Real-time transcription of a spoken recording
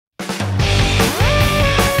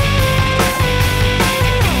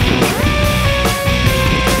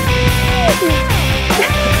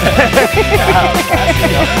On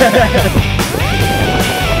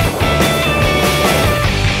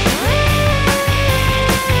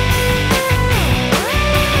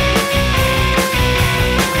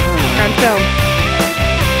film.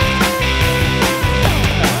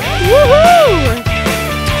 Woohoo!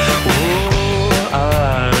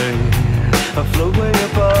 I float way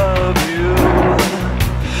above you,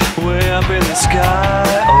 way up in the sky.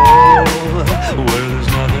 Oh, where there's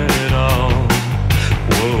nothing at all.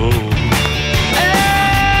 Whoa.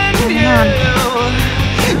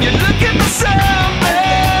 And you look at the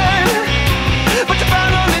something, but you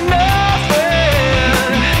find only nothing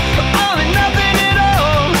at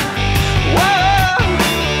all. Whoa.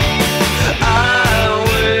 I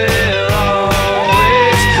will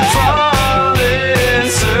always fall in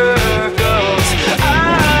circles. I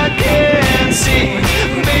can see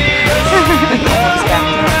beyond the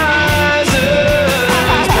horizons.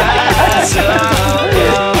 Pass above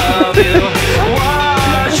you.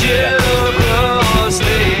 Watch you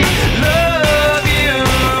closely. Love you,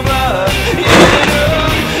 but you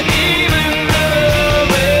don't even know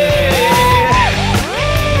me.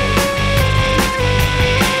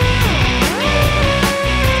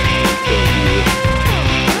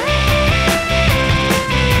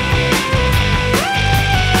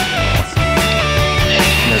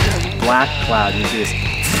 There's this black cloud, you see this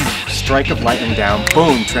strike of lightning down,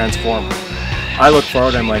 boom, transform. I look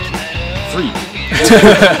forward, I'm like, free.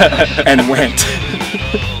 And went.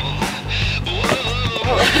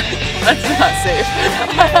 That's not safe.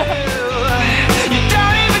 You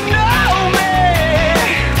don't even know me.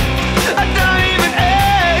 I don't even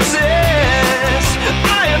exist.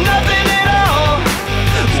 I am nothing at all.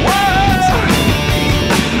 Whoa.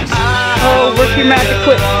 Oh, work your magic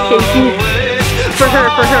quick, Casey. For her,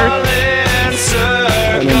 for her.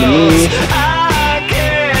 And then to me. I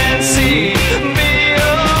can see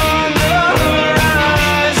beyond the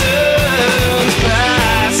horizons.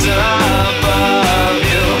 Pass above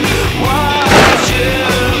you. Watch you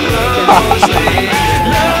closely.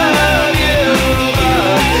 Love you,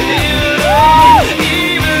 but you don't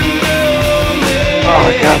even know me. Oh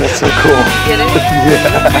my god, that's so cool. Get it?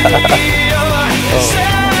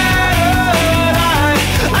 Yeah.